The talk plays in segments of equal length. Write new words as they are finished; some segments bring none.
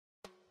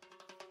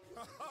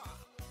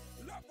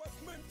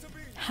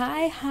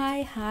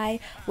Hi,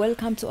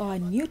 welcome to our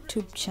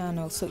YouTube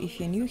channel. So if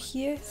you're new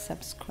here,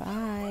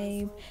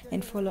 subscribe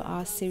and follow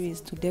our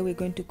series. Today we're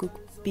going to cook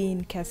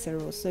bean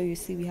casserole. So you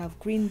see we have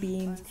green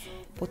beans,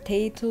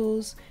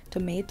 potatoes,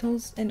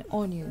 tomatoes and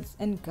onions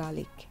and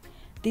garlic.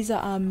 These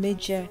are our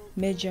major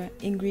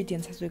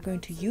ingredients that we're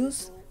going to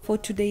use for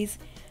today's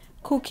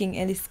cooking,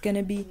 and it's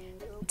gonna be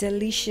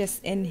delicious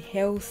and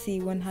healthy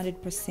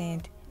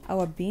 100%.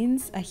 Our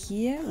beans are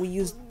here. We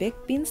used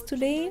baked beans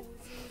today,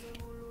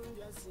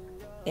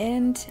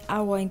 and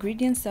our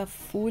ingredients are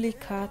fully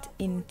cut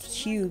in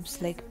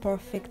cubes, like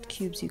perfect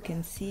cubes. You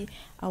can see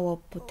our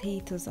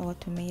potatoes, our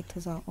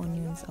tomatoes, our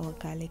onions, our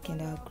garlic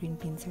and our green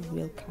beans are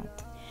well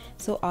cut.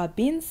 So our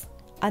beans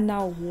are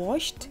now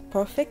washed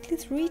perfectly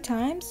 3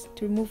 times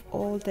to remove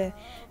all the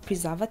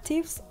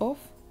preservatives off,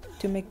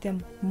 to make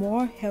them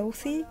more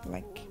healthy,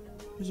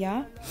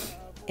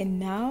 and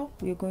now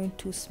we're going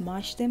to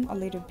smash them a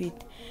little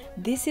bit.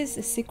 This is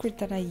a secret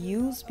that I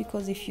use,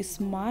 because if you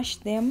smash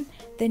them,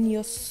 then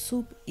your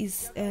soup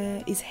is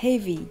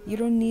heavy. You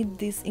don't need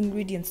these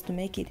ingredients to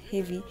make it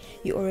heavy.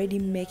 You already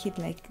make it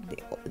like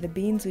the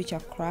beans, which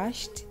are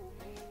crushed,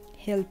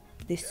 help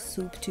the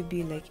soup to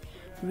be like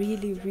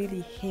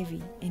really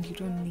heavy, and you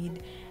don't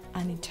need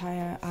an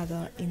entire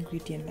other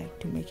ingredient like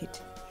to make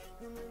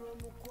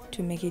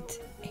it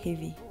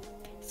heavy.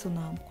 So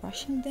now I'm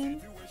crushing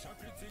them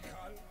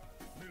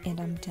and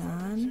I'm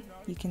done.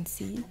 You can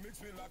see,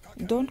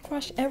 don't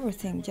crush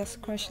everything, just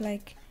crush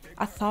like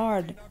a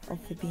third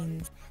of the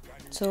beans.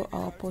 So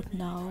our pot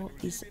now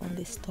is on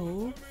the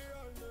stove,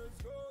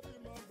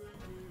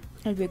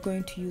 and we're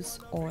going to use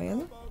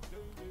oil.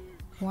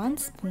 1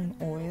 spoon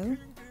oil,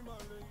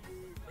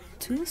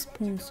 2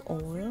 spoons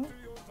oil,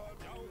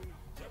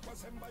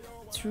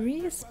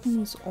 3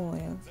 spoons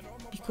oil,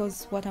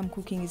 because what I'm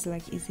cooking is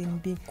in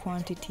big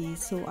quantity,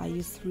 so I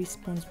use 3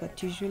 spoons,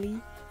 but usually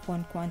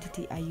one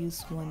quantity I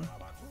use 1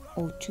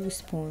 or 2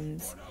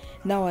 spoons.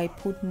 Now I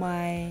put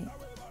I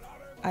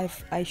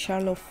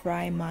shallow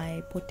fry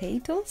my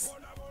potatoes.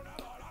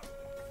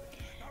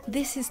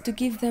 This is to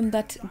give them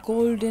that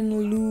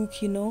golden look,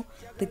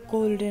 the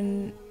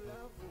golden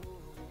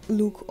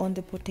look on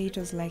the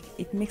potatoes. Like,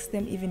 it makes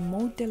them even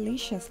more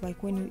delicious.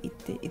 Like when you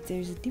eat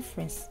there's a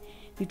difference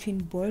between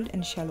boiled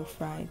and shallow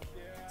fried.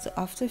 So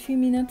after a few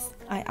minutes,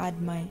 I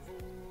add my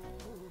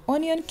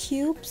onion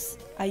cubes.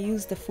 I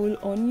use the full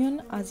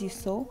onion, as you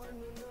saw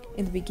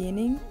in the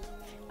beginning.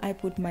 I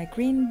put my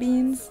green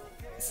beans,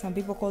 some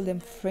people call them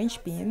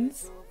French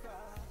beans,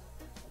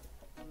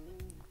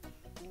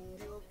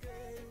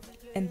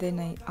 and then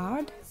I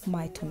add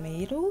my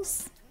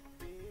tomatoes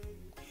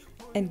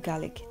and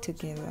garlic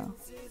together.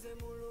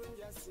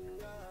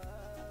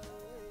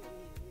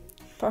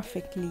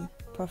 Perfectly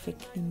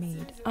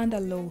made under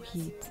low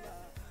heat.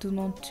 Do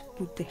not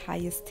put the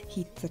highest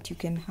heat that you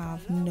can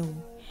have. No,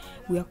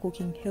 we are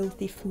cooking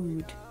healthy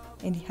food,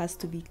 and it has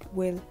to be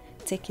well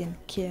taken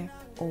care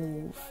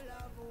of.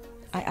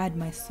 I add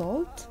my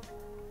salt,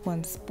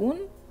 1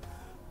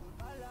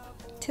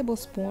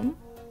 tablespoon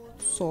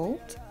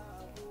salt.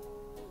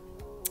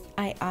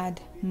 I add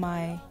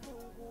my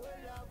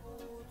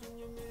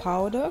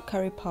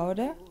curry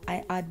powder.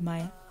 I add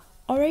my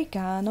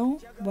oregano,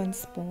 1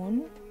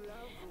 spoon.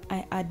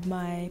 I add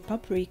my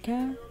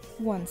paprika,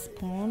 1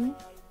 spoon.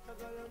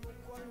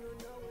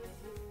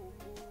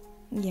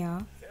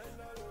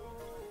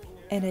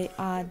 And I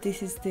add,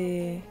 this is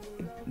the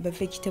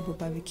vegetable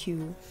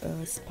barbecue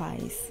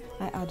spice.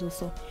 I add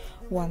also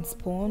 1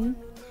 spoon.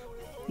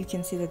 You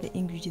can see that the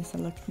ingredients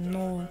are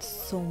not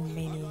so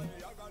many,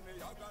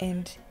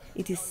 and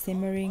it is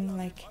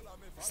simmering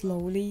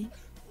slowly.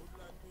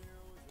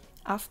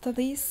 After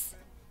this,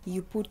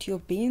 you put your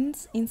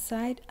beans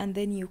inside, and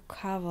then you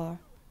cover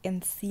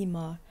and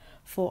simmer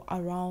for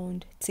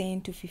around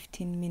 10 to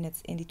 15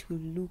 minutes, and it will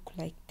look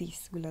like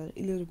this with a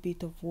little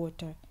bit of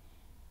water.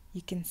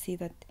 You can see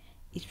that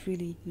it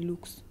really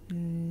looks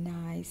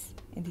nice,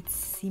 and it's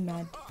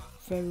simmered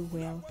very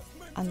well,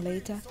 and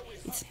later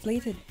it's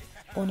plated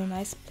on a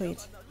nice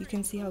plate. You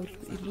can see how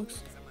it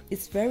looks.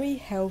 It's very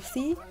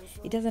healthy.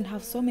 It doesn't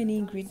have so many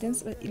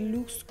ingredients, but it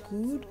looks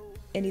good,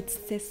 and it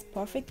tastes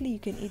perfectly. You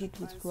can eat it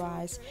with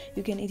rice,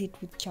 you can eat it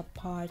with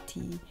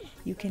chapati,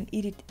 you can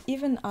eat it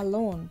even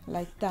alone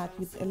like that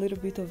with a little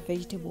bit of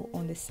vegetable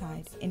on the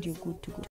side, and you're good to go.